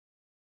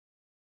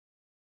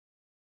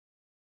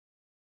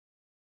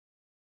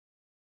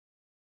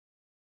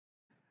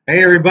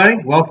Hey everybody,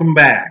 welcome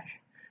back.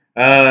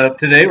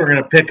 Today we're going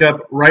to pick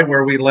up right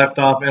where we left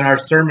off in our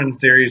sermon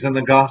series in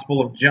the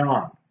Gospel of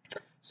John.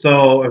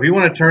 So if you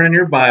want to turn in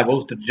your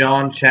Bibles to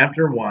John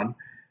chapter 1,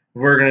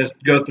 we're going to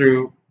go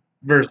through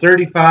verse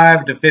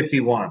 35 to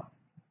 51.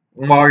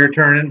 And while you're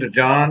turning to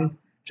John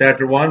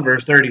chapter 1,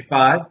 verse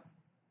 35,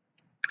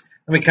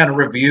 let me kind of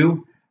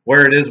review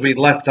where it is we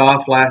left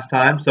off last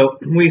time. So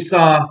we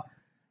saw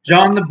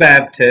John the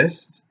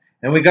Baptist,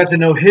 and we got to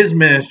know his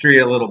ministry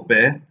a little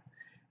bit.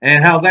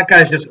 And how that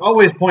guy's just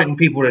always pointing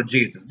people to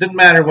Jesus. Didn't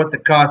matter what the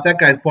cost, that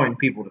guy's pointing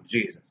people to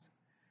Jesus.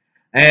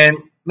 And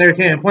there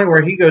came a point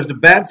where he goes to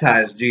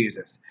baptize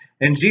Jesus.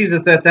 And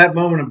Jesus at that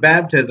moment of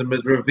baptism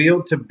is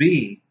revealed to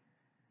be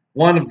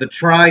one of the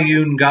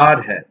triune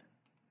Godhead.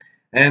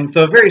 And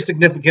so a very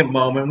significant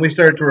moment. We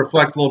started to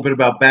reflect a little bit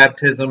about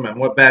baptism and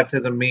what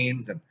baptism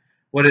means and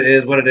what it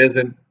is, what it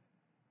isn't.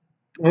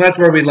 Well, that's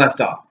where we left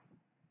off.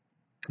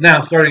 Now,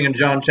 starting in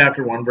John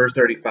chapter 1, verse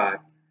 35,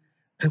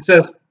 it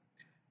says,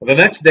 the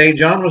next day,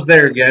 John was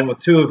there again with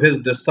two of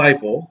his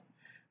disciples.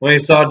 When he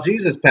saw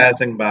Jesus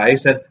passing by, he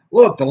said,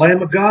 "Look, the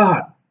Lamb of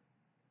God."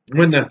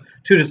 When the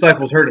two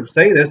disciples heard him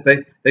say this,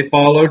 they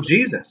followed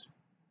Jesus.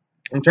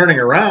 And turning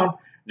around,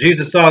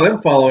 Jesus saw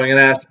them following and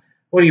asked,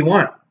 "What do you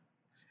want?"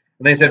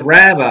 And they said,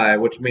 "Rabbi,"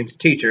 which means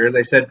teacher.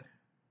 They said,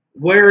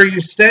 "Where are you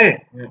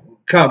staying?"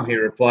 "Come," he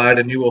replied,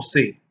 "and you will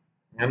see."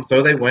 And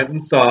so they went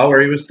and saw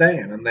where he was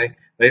staying, and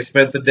they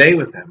spent the day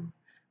with him.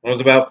 It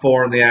was about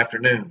 4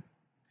 p.m.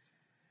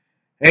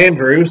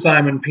 Andrew,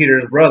 Simon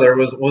Peter's brother,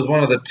 was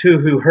one of the two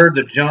who heard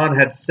that John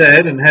had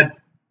said and had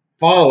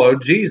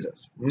followed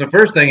Jesus. And the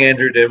first thing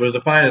Andrew did was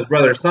to find his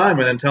brother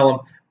Simon and tell him,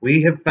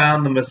 "We have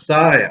found the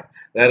Messiah,"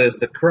 that is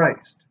the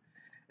Christ.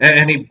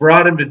 And he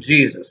brought him to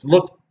Jesus.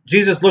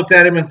 Jesus looked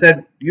at him and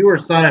said, "You are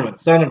Simon,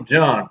 son of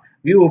John.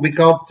 You will be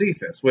called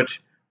Cephas,"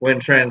 which,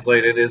 when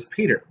translated, is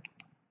Peter.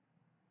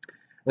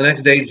 The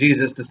next day,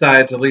 Jesus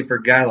decided to leave for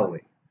Galilee.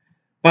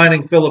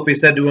 Finding Philip, he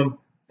said to him,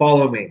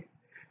 "Follow me."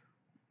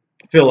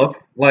 Philip,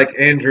 like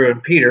Andrew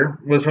and Peter,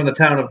 was from the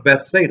town of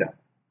Bethsaida.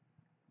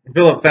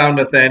 Philip found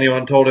Nathanael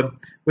and told him,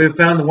 "We have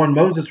found the one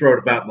Moses wrote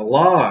about in the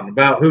law, and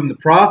about whom the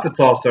prophets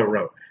also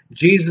wrote,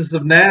 Jesus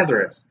of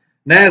Nazareth,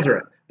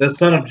 the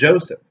son of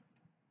Joseph."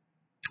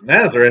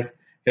 "Nazareth?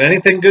 Can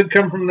anything good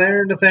come from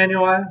there?"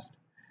 Nathanael asked.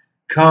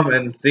 "Come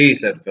and see,"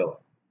 said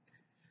Philip.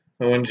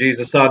 And when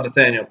Jesus saw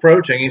Nathanael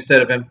approaching, he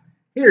said of him,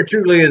 "Here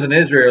truly is an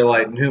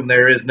Israelite in whom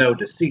there is no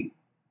deceit."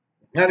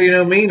 "How do you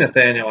know me?"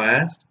 Nathanael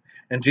asked.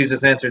 And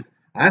Jesus answered,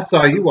 "I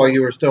saw you while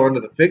you were still under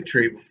the fig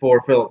tree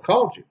before Philip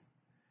called you."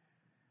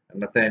 And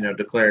Nathanael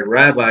declared,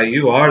 "Rabbi,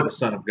 you are the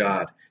Son of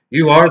God.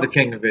 You are the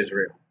King of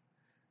Israel."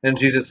 And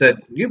Jesus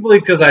said, "You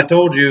believe because I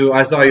told you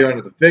I saw you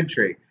under the fig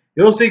tree.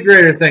 You'll see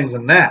greater things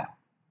than that."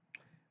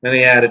 Then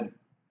he added,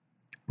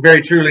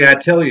 "Very truly I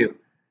tell you,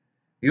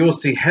 you will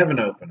see heaven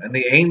open and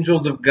the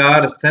angels of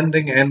God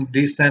ascending and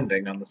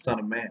descending on the Son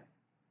of Man."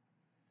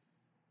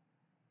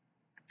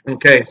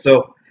 Okay,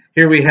 so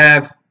here we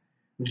have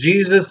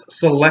Jesus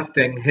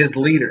selecting his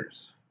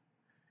leaders.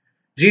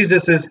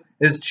 Jesus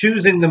is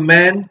choosing the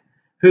men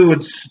who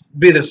would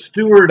be the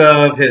steward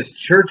of his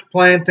church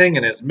planting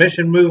and his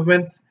mission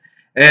movements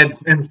and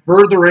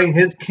furthering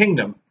his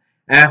kingdom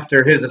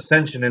after his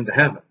ascension into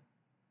heaven.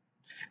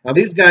 Now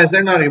these guys,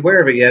 they're not aware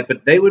of it yet,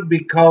 but they would be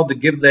called to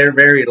give their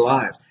very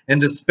lives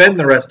and to spend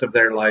the rest of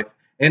their life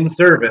in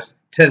service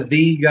to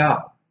the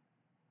God.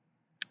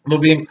 They'll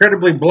be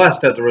incredibly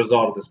blessed as a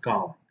result of this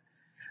calling.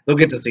 They'll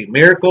get to see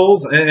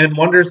miracles and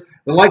wonders,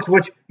 the likes of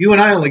which you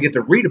and I only get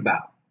to read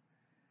about.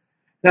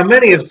 Now,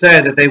 many have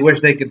said that they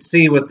wish they could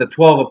see what the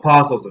 12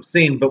 apostles have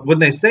seen, but when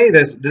they say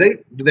this, do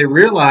they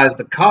realize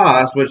the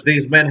cost which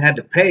these men had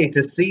to pay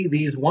to see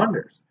these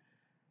wonders?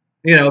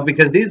 You know,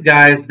 because these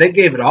guys, they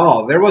gave it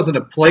all. There wasn't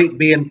a plate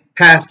being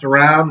passed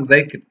around.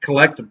 They could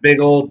collect a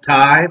big old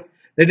tithe.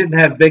 They didn't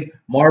have big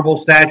marble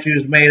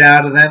statues made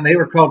out of them. They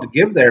were called to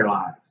give their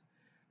lives.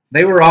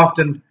 They were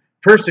often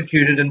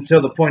persecuted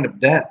until the point of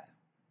death.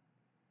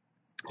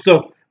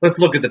 So let's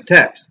look at the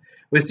text.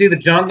 We see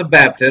that John the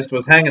Baptist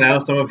was hanging out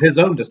with some of his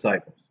own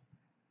disciples.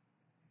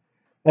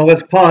 Now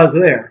let's pause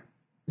there.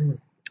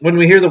 When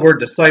we hear the word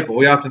disciple,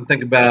 we often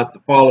think about the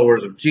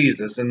followers of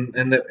Jesus and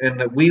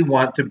that we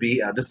want to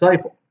be a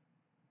disciple.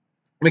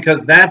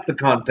 Because that's the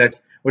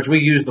context which we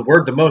use the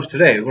word the most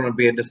today. We want to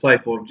be a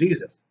disciple of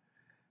Jesus.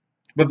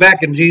 But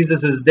back in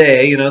Jesus'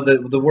 day, you know,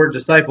 the word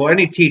disciple,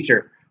 any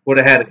teacher would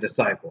have had a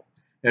disciple.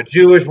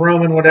 Jewish,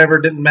 Roman, whatever,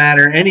 didn't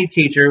matter. Any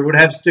teacher would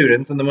have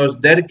students, and the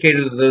most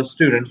dedicated of those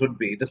students would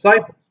be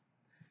disciples.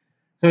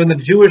 So in the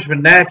Jewish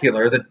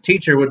vernacular, the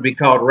teacher would be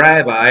called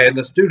rabbi, and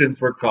the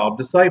students were called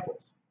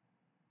disciples.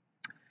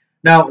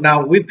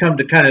 Now we've come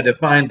to kind of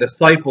define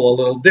disciple a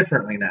little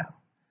differently now.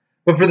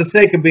 But for the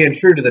sake of being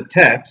true to the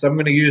text, I'm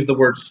going to use the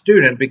word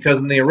student because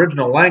in the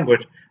original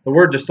language, the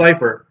word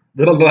disciple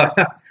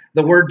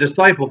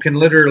can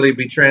literally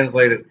be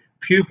translated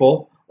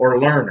pupil or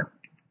learner.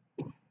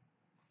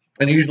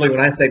 And usually when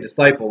I say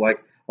disciple,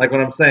 like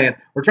when I'm saying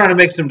we're trying to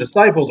make some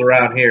disciples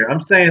around here, I'm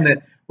saying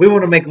that we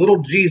want to make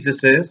little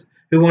Jesuses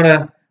who want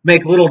to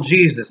make little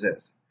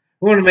Jesuses.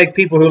 We want to make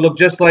people who look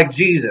just like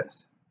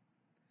Jesus.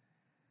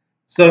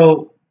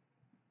 So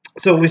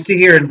we see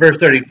here in verse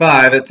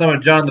 35 that some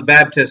of John the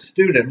Baptist's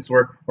students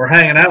were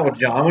hanging out with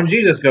John when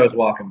Jesus goes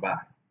walking by.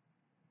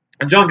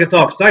 And John gets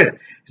all excited.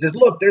 He says,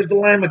 look, there's the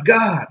Lamb of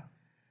God.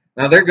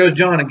 Now there goes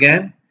John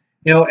again.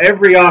 You know,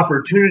 every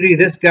opportunity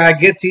this guy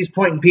gets, he's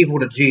pointing people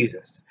to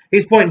Jesus.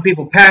 He's pointing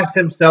people past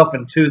himself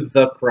and to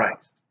the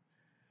Christ.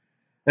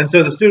 And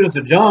so the students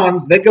of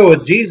John's, they go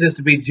with Jesus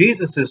to be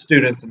Jesus'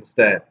 students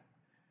instead.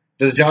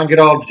 Does John get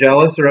all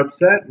jealous or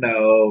upset?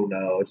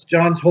 No. It's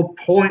John's whole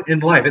point in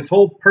life. Its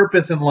whole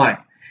purpose in life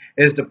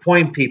is to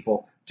point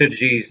people to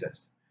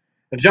Jesus.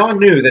 And John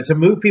knew that to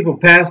move people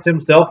past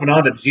himself and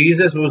onto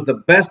Jesus was the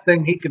best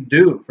thing he could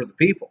do for the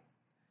people.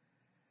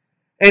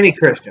 Any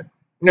Christian,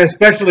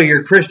 especially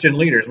your Christian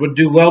leaders, would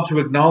do well to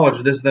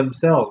acknowledge this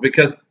themselves,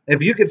 because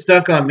if you get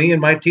stuck on me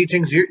and my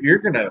teachings, you're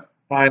going to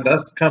find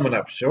us coming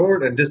up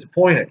short and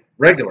disappointed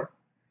regularly.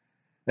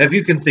 If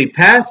you can see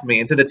past me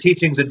into the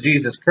teachings of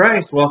Jesus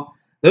Christ, well,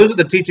 those are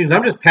the teachings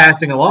I'm just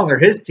passing along. They're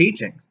his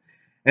teachings.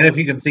 And if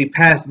you can see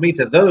past me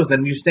to those,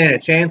 then you stand a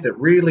chance at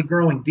really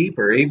growing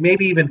deeper,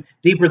 maybe even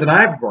deeper than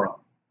I've grown.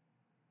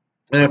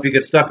 And if you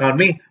get stuck on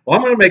me, well,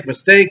 I'm going to make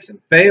mistakes and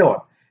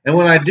fail. And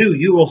when I do,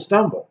 you will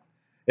stumble.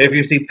 If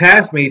you see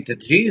past me to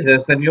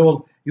Jesus, then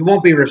you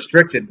won't be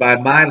restricted by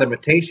my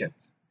limitations.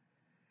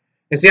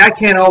 You see, I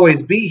can't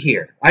always be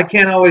here. I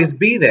can't always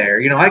be there.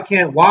 You know, I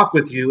can't walk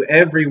with you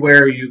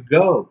everywhere you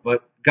go,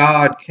 but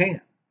God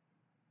can.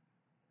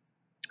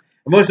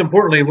 And most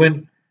importantly,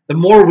 the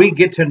more we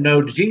get to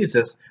know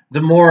Jesus,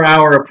 the more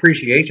our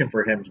appreciation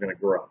for him is going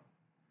to grow.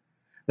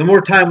 The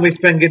more time we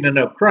spend getting to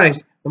know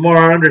Christ, the more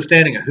our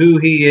understanding of who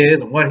he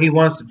is and what he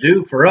wants to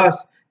do for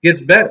us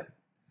gets better.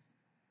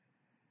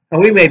 And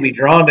we may be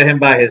drawn to him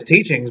by his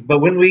teachings,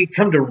 but when we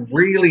come to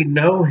really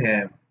know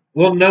him,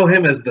 we'll know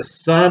him as the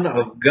Son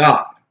of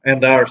God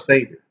and our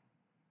Savior.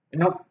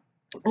 Now,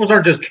 those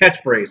aren't just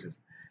catchphrases.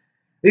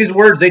 These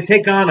words, they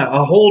take on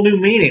a whole new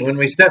meaning when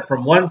we step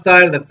from one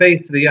side of the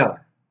faith to the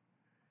other.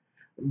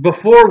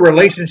 Before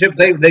relationship,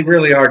 they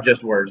really are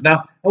just words.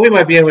 Now, we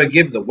might be able to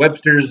give the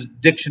Webster's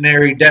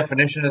Dictionary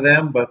definition of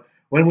them, but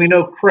when we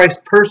know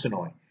Christ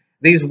personally,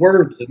 these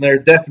words and their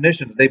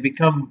definitions, they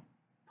become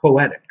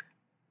poetic.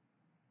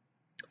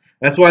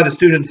 That's why the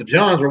students of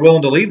John's were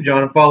willing to leave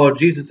John and follow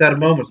Jesus at a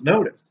moment's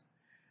notice.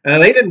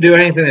 They didn't do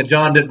anything that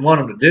John didn't want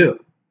them to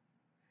do.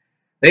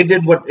 They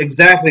did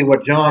exactly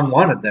what John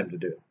wanted them to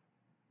do.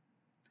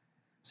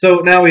 So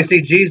now we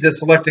see Jesus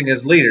selecting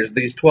his leaders,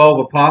 these 12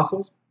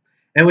 apostles,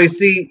 and we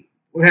see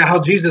how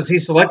Jesus, he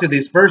selected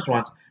these first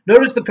ones.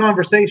 Notice the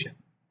conversation.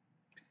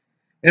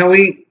 You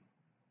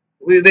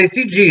know, they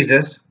see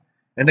Jesus,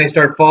 and they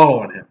start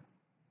following him.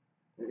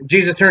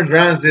 Jesus turns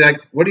around and says,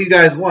 like, what do you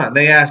guys want?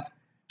 They asked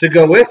to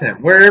go with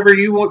him. Wherever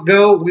you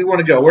go, we want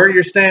to go. Where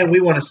you're staying, we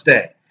want to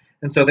stay.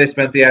 And so they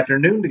spent the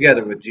afternoon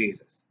together with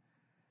Jesus.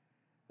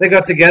 They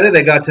got together,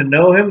 they got to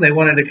know him, they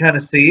wanted to kind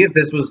of see if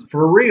this was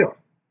for real.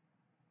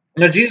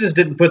 Now, Jesus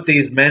didn't put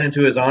these men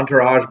into his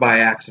entourage by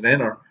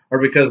accident or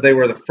because they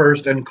were the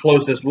first and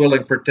closest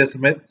willing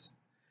participants.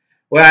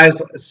 Well,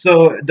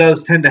 so it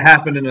does tend to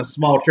happen in a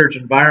small church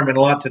environment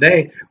a lot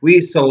today.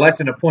 We select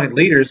and appoint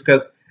leaders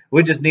because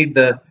we just need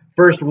the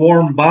first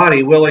warm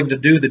body willing to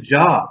do the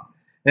job.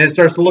 And it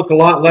starts to look a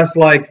lot less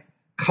like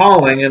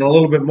calling and a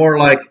little bit more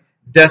like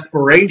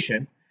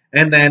desperation.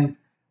 And then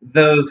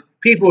those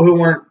people who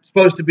weren't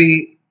supposed to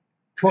be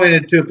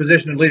pointed to a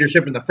position of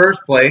leadership in the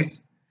first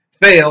place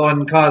fail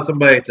and cause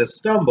somebody to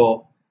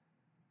stumble.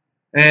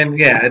 And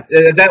yeah,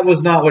 that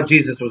was not what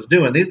Jesus was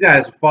doing. These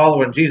guys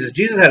following Jesus.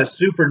 Jesus had a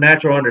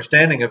supernatural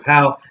understanding of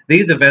how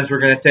these events were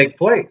going to take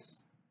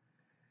place.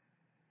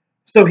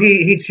 So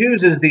he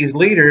chooses these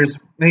leaders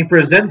and he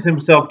presents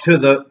himself to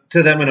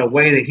them in a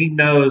way that he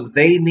knows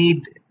they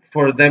need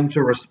for them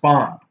to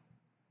respond.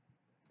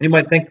 You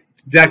might think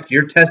back to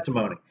your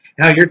testimony.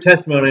 How your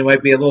testimony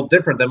might be a little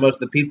different than most of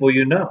the people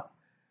you know.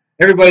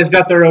 Everybody's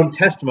got their own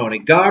testimony.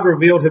 God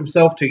revealed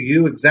himself to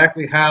you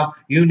exactly how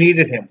you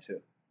needed him to.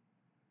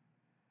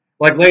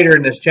 Like later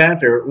in this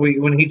chapter,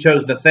 when he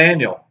chose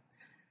Nathaniel,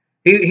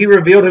 he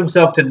revealed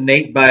himself to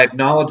Nate by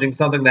acknowledging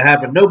something that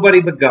happened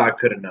nobody but God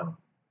could have known.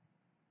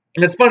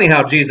 And it's funny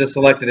how Jesus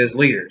selected his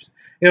leaders.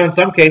 You know, in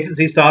some cases,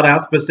 he sought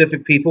out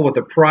specific people with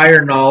a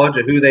prior knowledge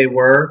of who they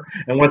were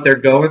and what they're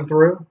going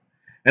through.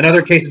 In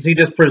other cases, he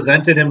just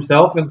presented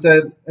himself and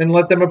said, and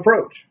let them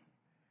approach.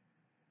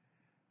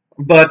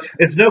 But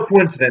it's no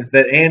coincidence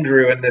that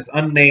Andrew and this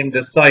unnamed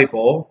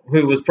disciple,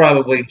 who was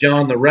probably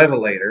John the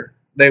Revelator,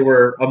 they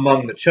were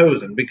among the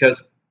chosen,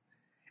 because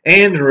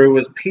Andrew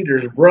was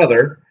Peter's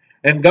brother,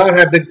 and God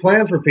had big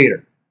plans for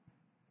Peter.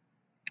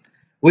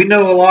 We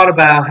know a lot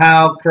about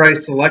how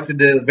Christ selected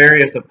the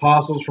various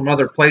apostles from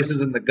other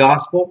places in the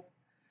gospel.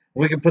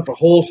 We can put the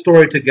whole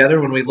story together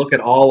when we look at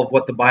all of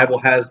what the Bible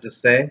has to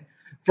say.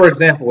 For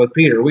example, with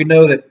Peter, we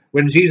know that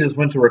when Jesus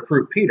went to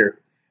recruit Peter,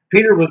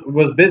 Peter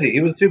was busy.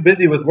 He was too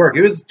busy with work.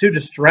 He was too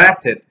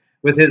distracted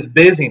with his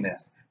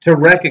busyness to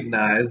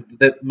recognize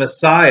that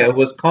Messiah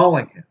was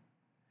calling him.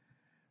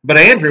 But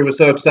Andrew was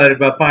so excited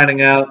about finding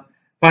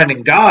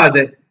God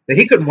that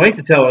he couldn't wait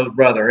to tell his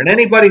brother and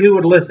anybody who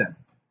would listen.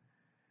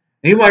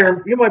 You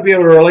might be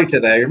able to relate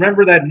to that. You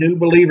remember that new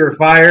believer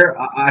fire?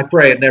 I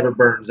pray it never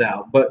burns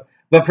out. But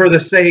for the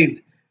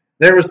saved,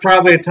 there was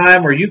probably a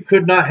time where you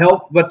could not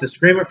help but to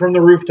scream it from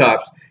the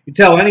rooftops. You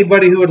tell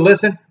anybody who would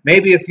listen,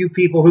 maybe a few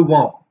people who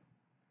won't.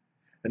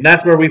 And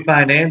that's where we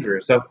find Andrew.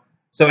 So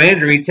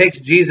Andrew, he takes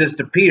Jesus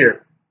to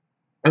Peter.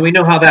 And we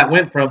know how that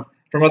went from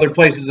other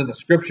places in the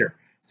scripture.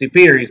 See,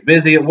 Peter, he's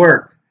busy at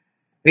work.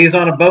 He's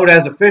on a boat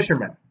as a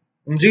fisherman.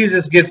 And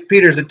Jesus gets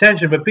Peter's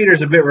attention, but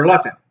Peter's a bit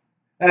reluctant.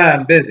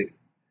 I'm busy.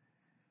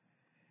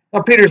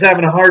 Well, Peter's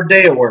having a hard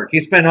day at work. He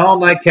spent all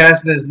night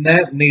casting his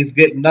net, and he's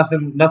getting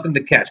nothing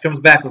to catch. Comes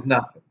back with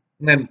nothing.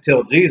 And then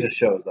until Jesus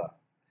shows up.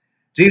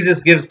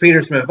 Jesus gives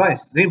Peter some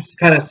advice. Seems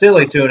kind of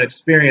silly to an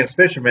experienced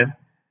fisherman.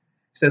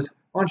 He says,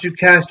 why don't you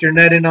cast your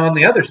net in on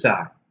the other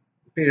side?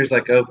 Peter's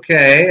like,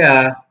 okay,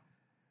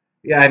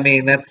 yeah, I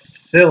mean,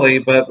 that's silly,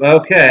 but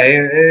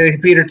okay.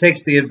 Peter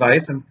takes the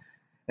advice, and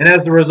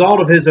as the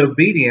result of his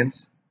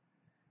obedience,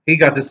 he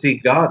got to see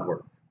God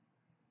work.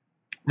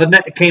 The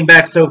net came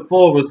back so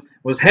full, it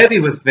was heavy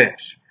with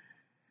fish.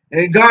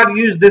 And God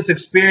used this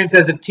experience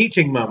as a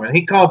teaching moment.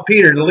 He called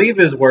Peter to leave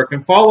his work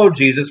and follow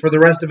Jesus for the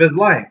rest of his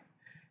life.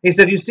 He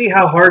said, you see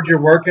how hard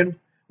you're working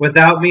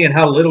without me and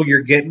how little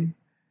you're getting?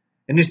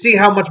 And you see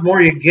how much more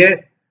you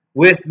get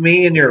with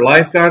me in your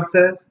life, God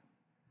says?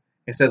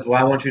 He says,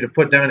 well, I want you to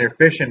put down your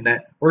fishing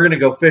net. We're going to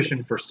go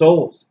fishing for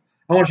souls.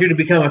 I want you to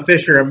become a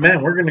fisher of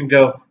men. We're going to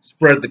go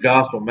spread the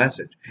gospel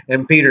message.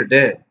 And Peter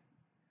did.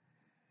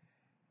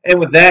 And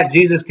with that,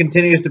 Jesus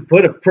continues to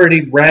put a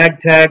pretty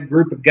ragtag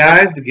group of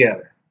guys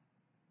together.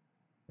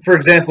 For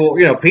example,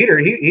 Peter,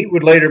 he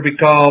would later be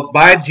called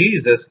by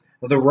Jesus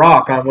the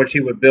rock on which he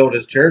would build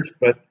his church,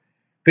 but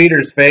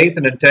Peter's faith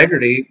and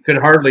integrity could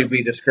hardly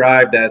be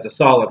described as a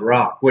solid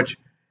rock, which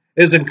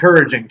is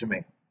encouraging to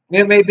me.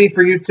 It may be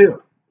for you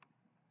too.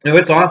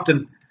 It's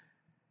often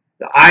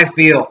I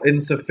feel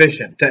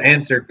insufficient to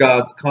answer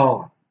God's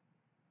calling.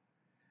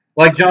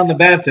 Like John the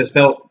Baptist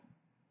felt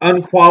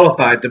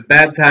unqualified to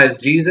baptize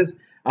Jesus,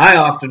 I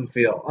often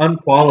feel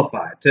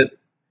unqualified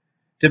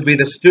to be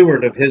the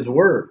steward of his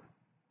word.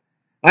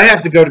 I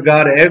have to go to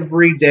God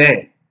every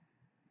day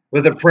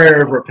with a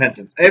prayer of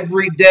repentance.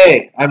 Every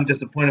day I'm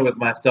disappointed with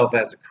myself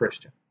as a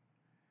Christian.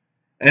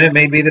 And it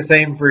may be the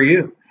same for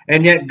you.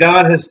 And yet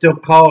God has still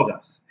called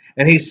us.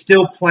 And he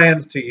still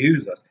plans to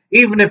use us.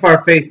 Even if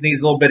our faith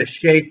needs a little bit of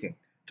shaking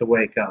to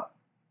wake up.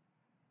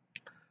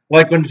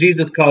 Like when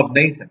Jesus called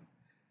Nathan.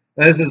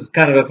 Now, this is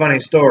kind of a funny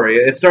story.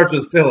 It starts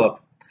with Philip.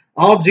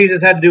 All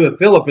Jesus had to do with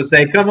Philip was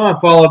say, come on,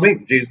 follow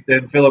me.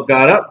 And Philip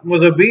got up and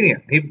was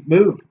obedient. He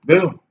moved.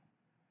 Boom.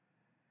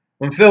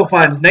 When Phil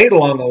finds Nate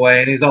along the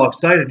way and he's all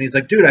excited, and he's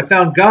like, dude, I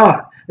found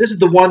God. This is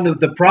the one that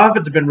the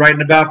prophets have been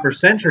writing about for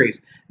centuries.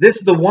 This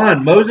is the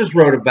one Moses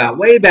wrote about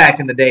way back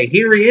in the day.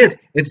 Here he is.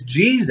 It's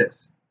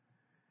Jesus.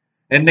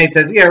 And Nate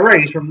says, yeah, right,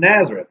 he's from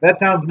Nazareth. That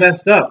town's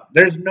messed up.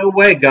 There's no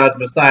way God's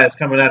Messiah is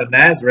coming out of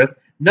Nazareth.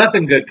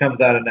 Nothing good comes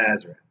out of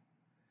Nazareth.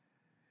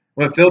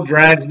 When Phil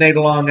drags Nate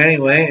along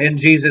anyway, and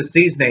Jesus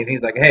sees Nate, and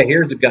he's like, hey,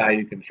 here's a guy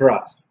you can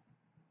trust.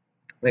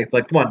 Nate's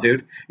like, come on,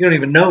 dude. You don't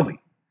even know me.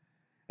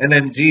 And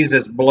then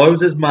Jesus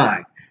blows his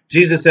mind.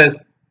 Jesus says,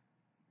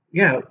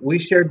 yeah, we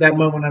shared that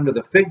moment under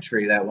the fig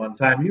tree that one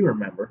time, you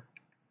remember.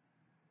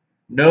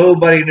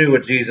 Nobody knew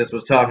what Jesus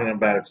was talking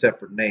about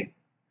except for Nate.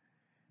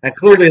 And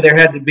clearly there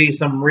had to be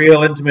some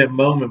real intimate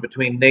moment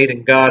between Nate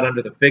and God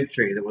under the fig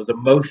tree that was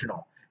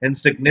emotional and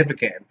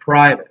significant and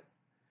private.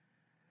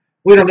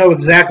 We don't know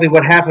exactly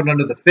what happened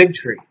under the fig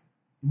tree,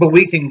 but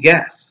we can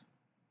guess.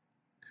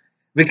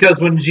 Because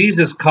when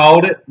Jesus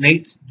called it,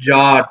 Nate's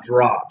jaw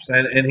drops.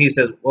 And he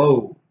says,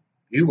 whoa,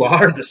 you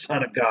are the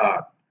Son of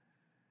God.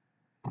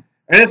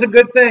 And it's a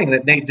good thing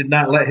that Nate did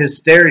not let his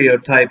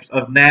stereotypes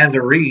of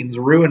Nazarenes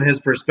ruin his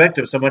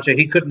perspective so much that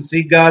he couldn't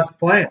see God's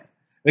plan.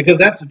 Because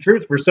that's the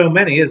truth for so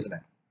many, isn't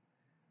it?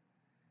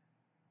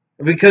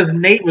 Because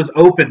Nate was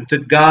open to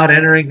God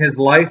entering his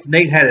life,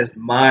 Nate had his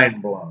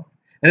mind blown.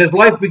 And his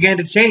life began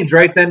to change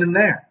right then and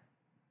there.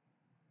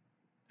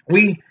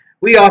 We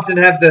often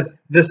have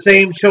the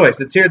same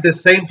choice. It's here at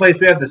this same place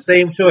we have the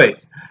same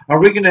choice. Are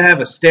we going to have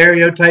a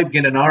stereotype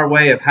get in our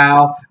way of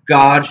how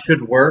God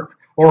should work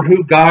or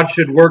who God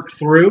should work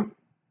through?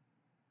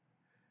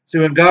 See,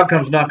 when God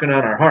comes knocking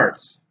on our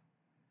hearts,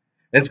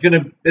 it's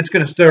going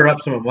to stir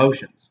up some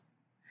emotions.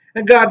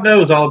 And God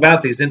knows all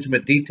about these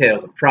intimate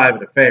details and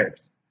private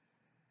affairs.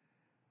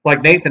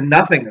 Like Nathan,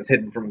 nothing is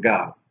hidden from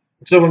God.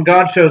 So when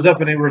God shows up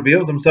and he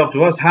reveals himself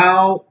to us,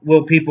 how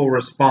will people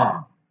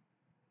respond?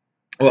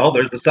 Well,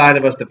 there's the side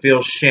of us that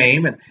feels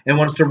shame and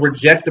wants to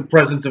reject the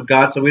presence of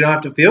God so we don't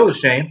have to feel the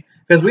shame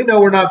because we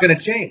know we're not going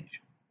to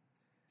change.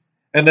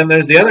 And then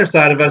there's the other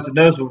side of us that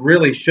knows what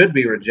really should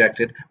be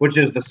rejected, which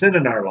is the sin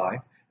in our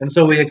life. And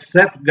so we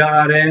accept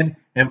God in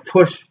and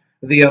push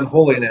the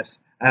unholiness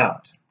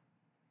out.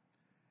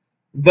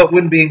 But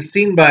when being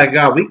seen by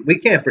God, we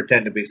can't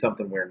pretend to be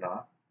something we're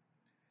not.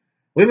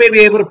 We may be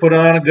able to put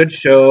on a good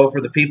show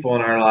for the people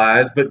in our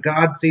lives, but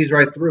God sees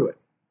right through it.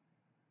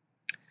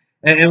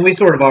 And we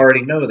sort of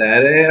already know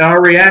that. And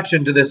our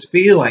reaction to this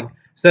feeling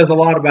says a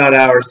lot about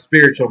our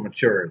spiritual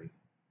maturity.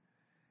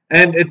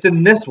 And it's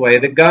in this way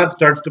that God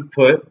starts to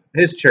put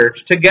his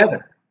church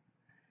together.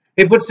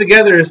 He puts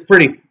together his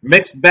pretty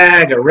mixed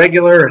bag of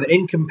regular and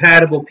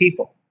incompatible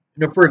people.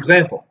 For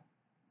example,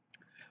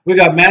 we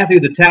got Matthew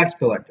the tax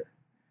collector.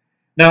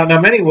 Now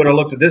many would have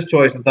looked at this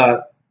choice and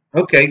thought,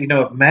 okay,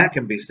 if Matt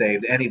can be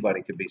saved,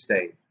 anybody can be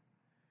saved.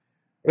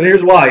 But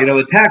here's why.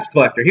 The tax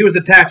collector, he was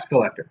a tax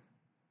collector.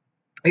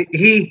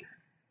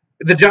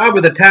 The job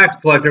of the tax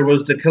collector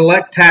was to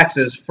collect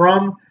taxes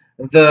from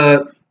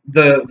the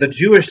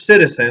Jewish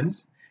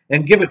citizens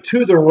and give it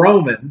to the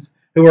Romans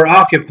who were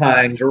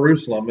occupying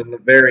Jerusalem in the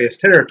various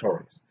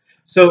territories.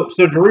 So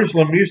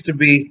Jerusalem used to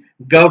be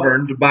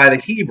governed by the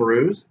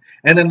Hebrews,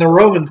 and then the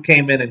Romans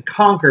came in and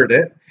conquered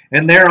it,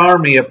 and their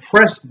army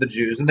oppressed the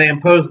Jews, and they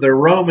imposed their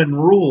Roman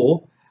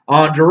rule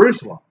on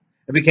Jerusalem.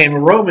 It became a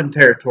Roman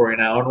territory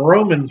now, and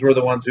Romans were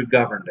the ones who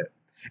governed it.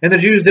 And the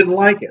Jews didn't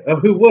like it.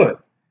 Who would?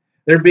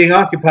 They're being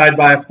occupied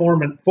by a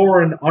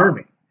foreign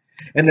army.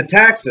 And the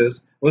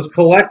taxes was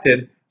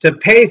collected to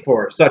pay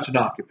for such an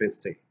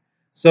occupancy.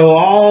 So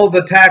all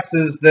the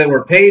taxes that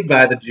were paid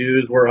by the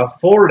Jews were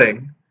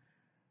affording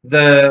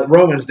the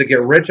Romans to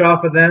get rich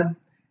off of them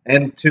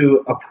and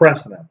to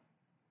oppress them.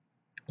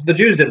 So the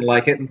Jews didn't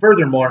like it, and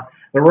furthermore,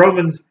 the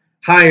Romans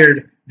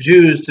hired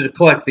Jews to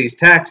collect these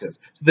taxes.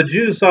 So the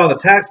Jews saw the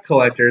tax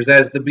collectors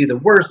as to be the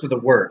worst of the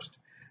worst,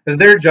 because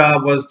their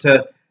job was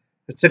to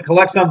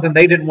collect something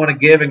they didn't want to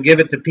give and give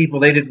it to people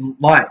they didn't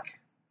like.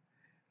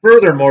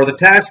 Furthermore, the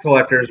tax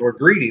collectors were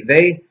greedy.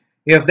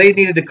 If they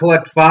needed to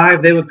collect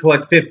 5, they would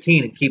collect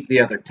 15 and keep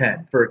the other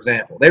 10, for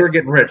example. They were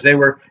getting rich. They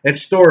were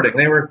extorting.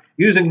 They were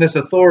using this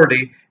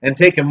authority and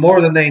taking more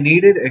than they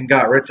needed and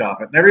got rich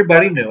off it. And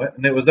everybody knew it,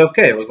 and it was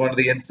okay. It was one of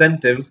the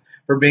incentives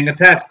for being a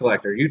tax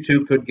collector. You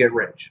too could get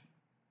rich.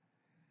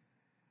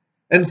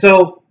 And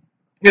so,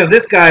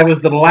 this guy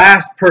was the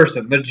last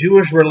person the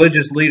Jewish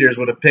religious leaders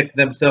would have picked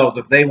themselves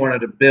if they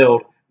wanted to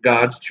build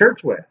God's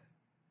church with.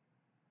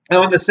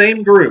 Now, in the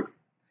same group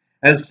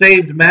as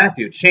saved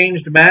Matthew,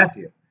 changed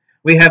Matthew,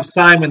 we have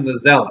Simon the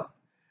Zealot.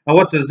 Now,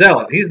 what's a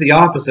zealot? He's the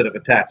opposite of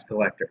a tax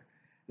collector.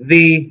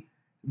 The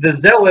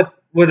zealot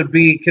would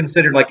be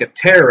considered like a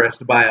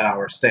terrorist by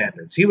our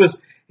standards. He was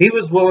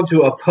willing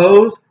to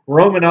oppose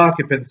Roman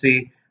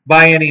occupancy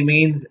by any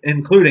means,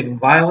 including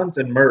violence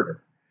and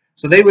murder.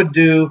 So they would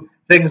do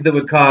things that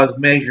would cause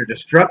major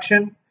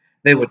destruction.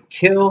 They would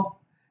kill,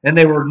 and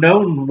they were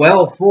known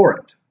well for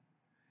it.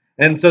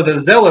 And so the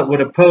zealot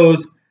would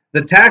oppose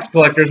the tax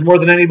collectors more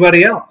than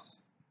anybody else.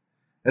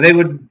 And they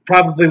would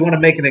probably want to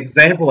make an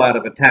example out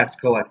of a tax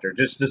collector,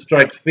 just to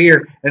strike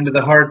fear into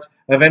the hearts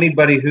of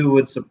anybody who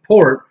would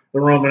support the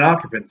Roman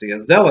occupancy. A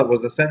zealot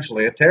was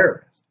essentially a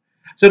terrorist.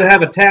 So to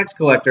have a tax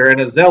collector and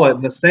a zealot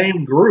in the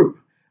same group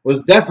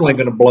was definitely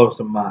going to blow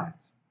some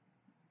minds.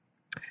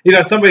 You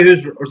got somebody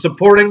who's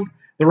supporting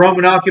the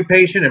Roman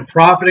occupation and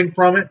profiting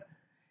from it,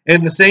 and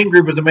in the same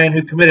group as a man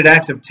who committed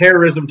acts of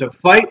terrorism to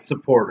fight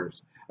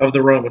supporters of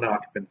the Roman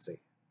occupancy.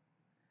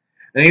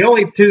 And the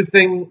only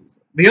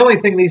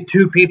thing these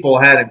two people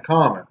had in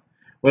common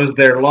was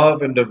their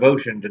love and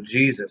devotion to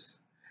Jesus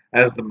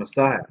as the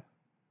Messiah.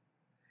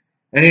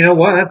 And you know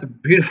what? That's a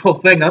beautiful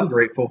thing I'm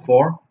grateful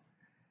for.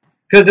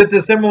 Because it's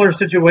a similar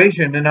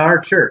situation in our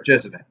church,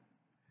 isn't it?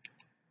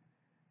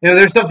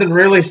 There's something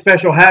really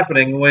special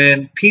happening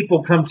when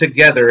people come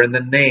together in the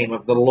name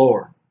of the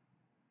Lord.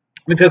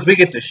 Because we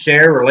get to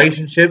share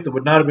relationships that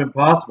would not have been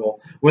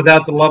possible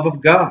without the love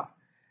of God.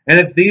 And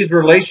it's these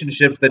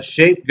relationships that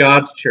shape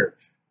God's church.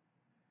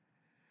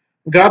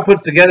 God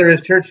puts together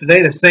his church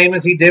today the same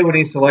as he did when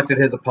he selected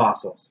his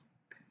apostles.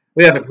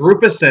 We have a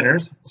group of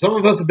sinners, some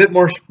of us a bit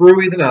more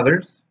screwy than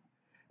others,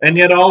 and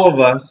yet all of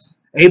us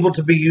able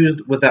to be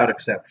used without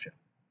exception.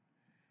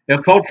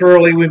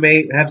 Culturally, we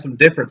may have some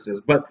differences,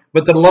 but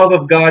the love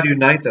of God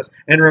unites us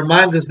and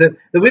reminds us that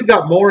we've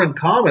got more in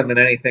common than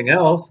anything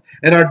else,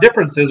 and our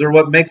differences are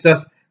what makes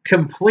us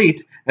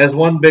complete as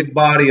one big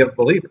body of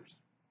believers.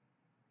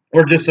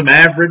 We're just some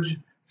average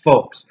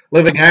folks,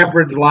 living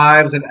average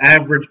lives in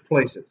average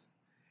places.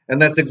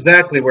 And that's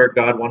exactly where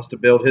God wants to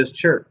build his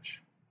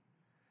church.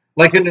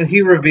 Like when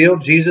he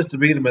revealed Jesus to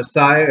be the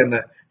Messiah and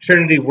the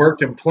Trinity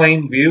worked in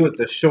plain view at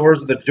the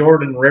shores of the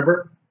Jordan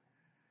River,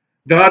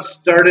 God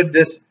started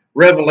this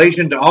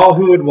revelation to all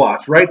who would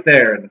watch right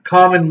there in a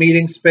common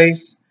meeting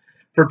space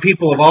for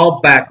people of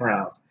all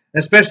backgrounds,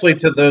 especially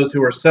to those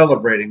who are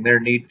celebrating their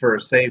need for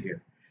a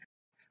Savior.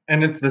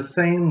 And it's the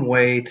same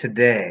way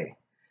today.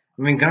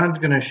 God's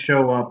going to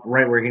show up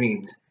right where he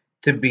needs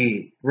to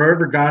be.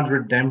 Wherever God's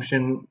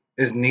redemption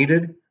is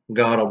needed,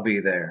 God will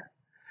be there.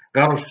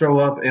 God will show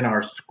up in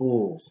our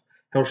schools.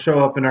 He'll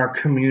show up in our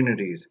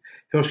communities.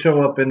 He'll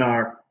show up in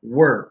our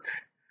work.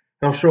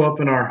 He'll show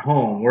up in our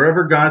home.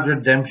 Wherever God's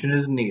redemption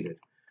is needed,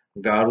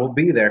 God will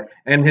be there.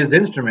 And his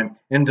instrument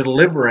in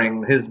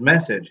delivering his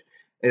message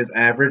is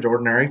average,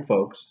 ordinary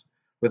folks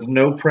with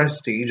no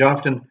prestige,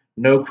 often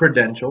no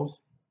credentials.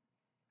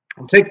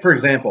 Take, for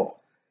example,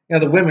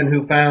 the women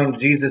who found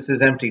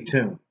Jesus' empty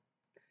tomb.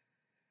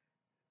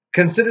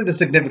 Consider the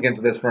significance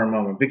of this for a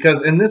moment,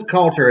 because in this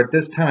culture at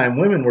this time,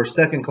 women were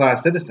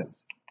second-class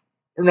citizens.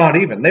 Or not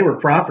even, they were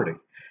property.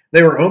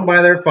 They were owned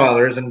by their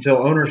fathers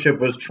until ownership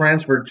was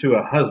transferred to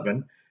a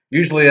husband,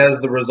 usually as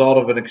the result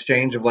of an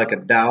exchange of like a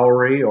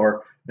dowry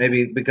or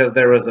maybe because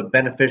there was a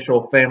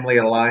beneficial family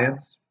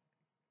alliance.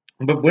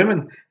 But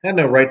women had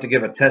no right to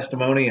give a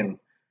testimony in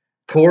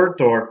court,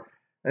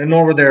 and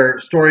nor would their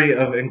story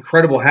of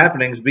incredible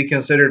happenings be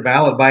considered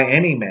valid by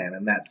any man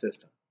in that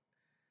system.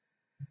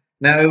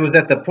 Now, it was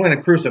at the point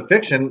of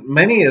crucifixion,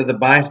 many of the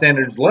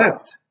bystanders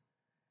left.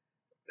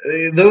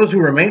 Those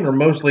who remained were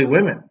mostly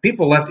women.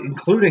 People left,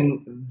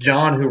 including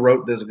John, who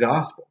wrote this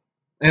gospel.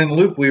 And in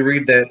Luke, we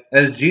read that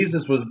as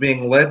Jesus was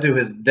being led to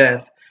his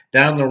death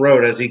down the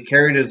road as he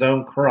carried his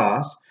own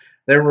cross,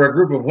 there were a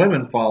group of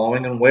women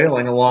following and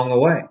wailing along the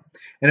way.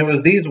 And it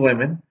was these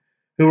women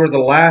who were the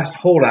last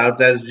holdouts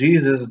as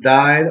Jesus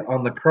died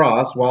on the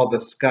cross while the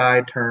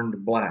sky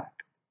turned black.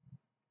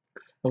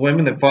 The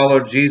women that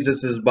followed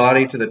Jesus'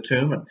 body to the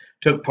tomb and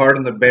took part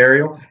in the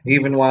burial,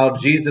 even while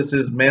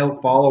Jesus' male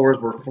followers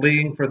were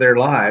fleeing for their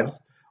lives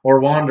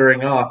or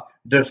wandering off,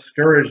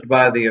 discouraged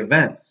by the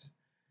events.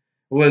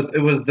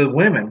 It was the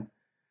women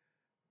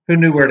who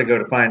knew where to go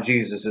to find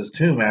Jesus'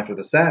 tomb after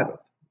the Sabbath.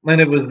 And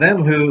it was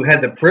them who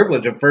had the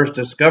privilege of first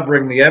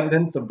discovering the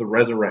evidence of the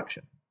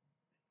resurrection.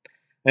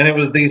 And it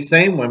was these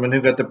same women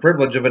who got the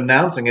privilege of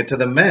announcing it to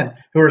the men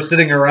who were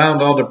sitting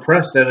around all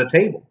depressed at a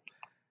table.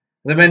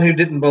 The men who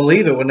didn't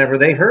believe it whenever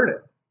they heard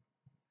it.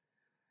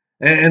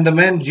 And the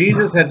men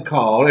Jesus had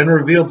called and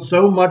revealed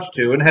so much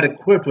to and had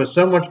equipped with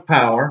so much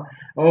power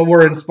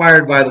were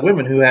inspired by the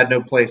women who had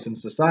no place in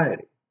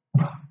society.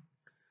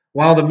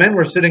 While the men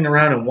were sitting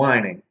around and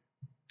whining,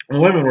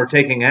 the women were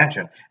taking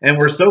action and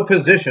were so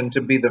positioned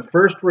to be the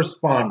first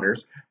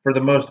responders for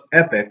the most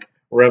epic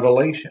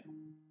revelation.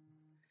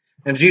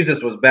 And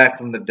Jesus was back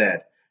from the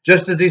dead,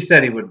 just as he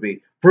said he would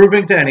be,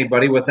 proving to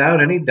anybody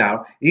without any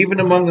doubt,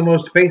 even among the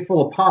most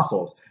faithful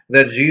apostles,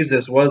 that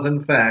Jesus was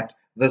in fact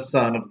the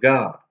Son of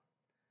God.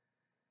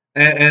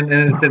 And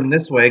it's in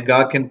this way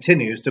God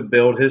continues to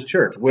build his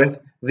church with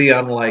the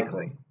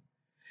unlikely.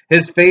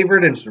 His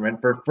favorite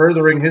instrument for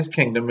furthering his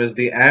kingdom is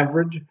the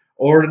average,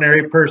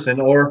 ordinary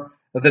person or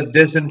the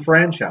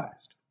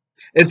disenfranchised.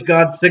 It's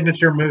God's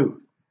signature move.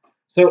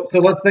 So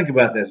let's think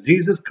about this.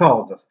 Jesus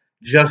calls us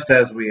just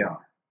as we are.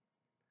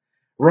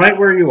 Right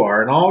where you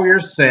are, in all your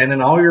sin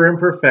and all your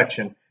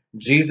imperfection,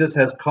 Jesus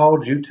has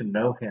called you to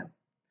know him.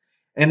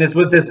 And it's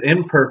with this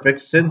imperfect,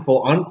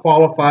 sinful,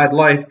 unqualified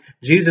life,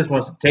 Jesus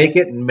wants to take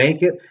it and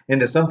make it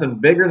into something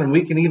bigger than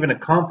we can even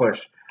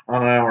accomplish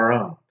on our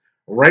own.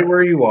 Right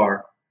where you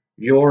are,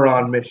 you're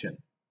on mission.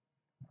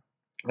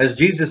 As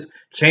Jesus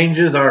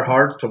changes our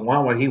hearts to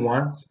want what he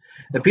wants,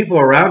 the people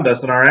around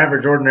us in our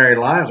average, ordinary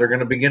lives are going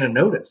to begin to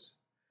notice.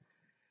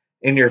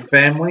 In your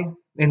family,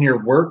 in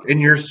your work, in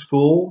your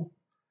school,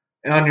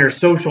 on your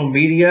social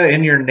media,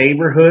 in your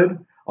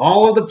neighborhood,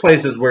 all of the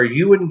places where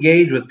you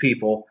engage with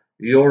people,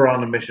 you're on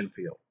the mission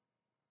field.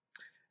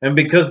 And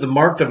because the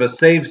mark of a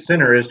saved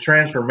sinner is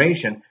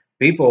transformation,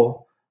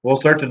 people will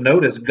start to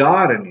notice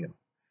God in you.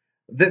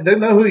 They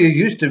know who you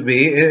used to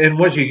be and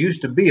what you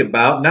used to be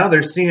about. Now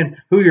they're seeing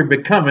who you're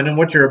becoming and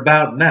what you're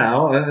about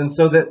now. And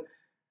so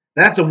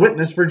that's a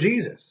witness for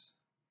Jesus.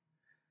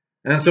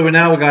 And so we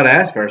got to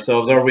ask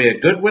ourselves, are we a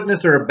good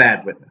witness or a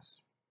bad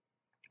witness?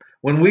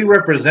 When we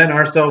represent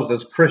ourselves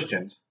as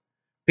Christians,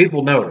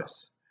 people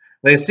notice.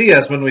 They see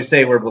us when we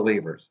say we're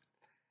believers,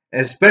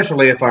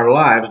 especially if our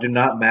lives do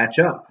not match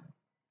up.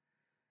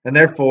 And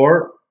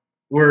therefore,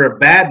 we're a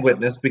bad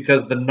witness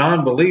because the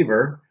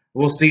non-believer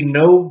will see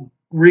no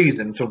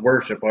reason to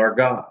worship our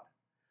God.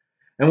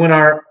 And when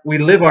we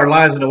live our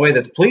lives in a way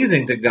that's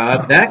pleasing to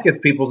God, that gets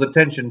people's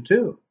attention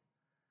too.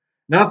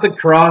 Not the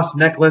cross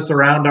necklace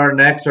around our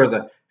necks or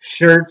the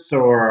shirts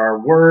or our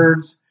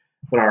words,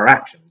 but our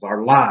actions,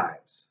 our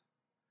lives.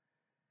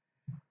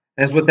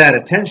 As with that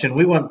attention,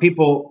 we want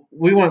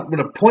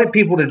to point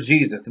people to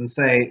Jesus and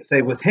say,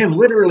 with him,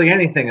 literally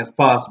anything is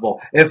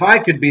possible. If I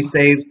could be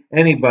saved,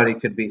 anybody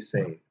could be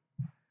saved.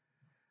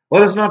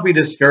 Let us not be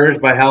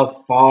discouraged by how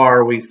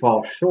far we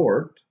fall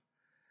short.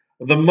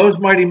 The most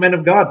mighty men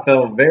of God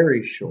fell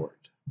very short.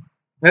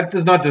 That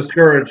does not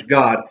discourage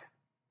God.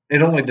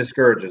 It only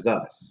discourages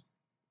us.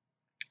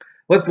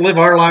 Let's live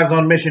our lives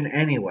on mission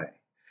anyway.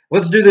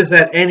 Let's do this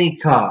at any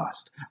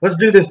cost. Let's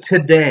do this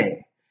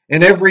today.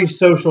 In every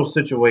social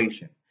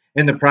situation,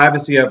 in the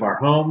privacy of our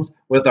homes,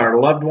 with our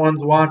loved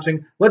ones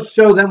watching, let's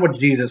show them what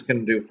Jesus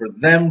can do for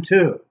them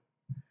too,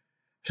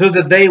 so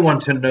that they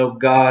want to know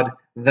God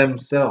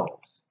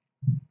themselves.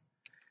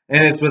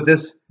 And it's with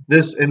this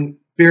in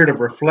spirit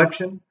of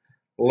reflection,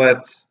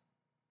 let's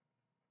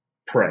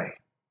pray.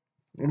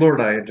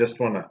 Lord, I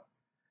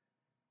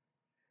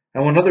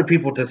want other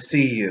people to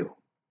see you,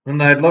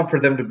 and I'd love for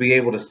them to be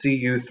able to see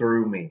you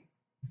through me.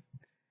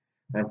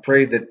 I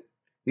pray that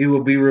you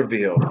will be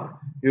revealed.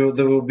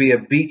 There will be a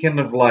beacon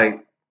of light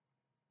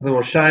that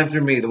will shine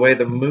through me the way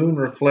the moon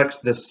reflects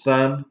the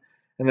sun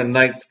in the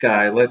night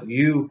sky. Let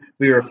you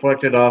be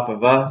reflected off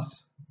of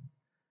us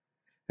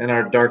and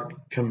our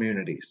dark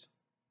communities.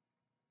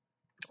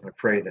 I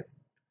pray that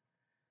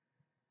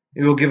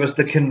you will give us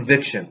the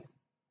conviction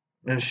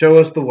and show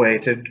us the way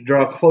to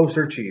draw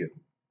closer to you.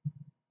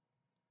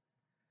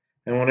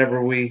 And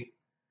whenever we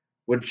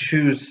would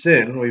choose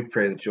sin, we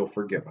pray that you'll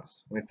forgive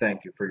us. We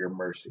thank you for your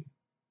mercy.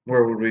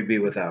 Where would we be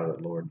without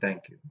it, Lord?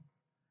 Thank you.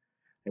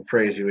 I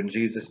praise you in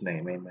Jesus'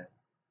 name. Amen.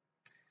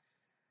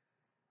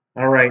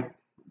 All right,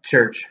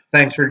 church.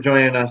 Thanks for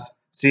joining us.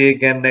 See you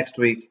again next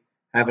week.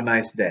 Have a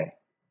nice day.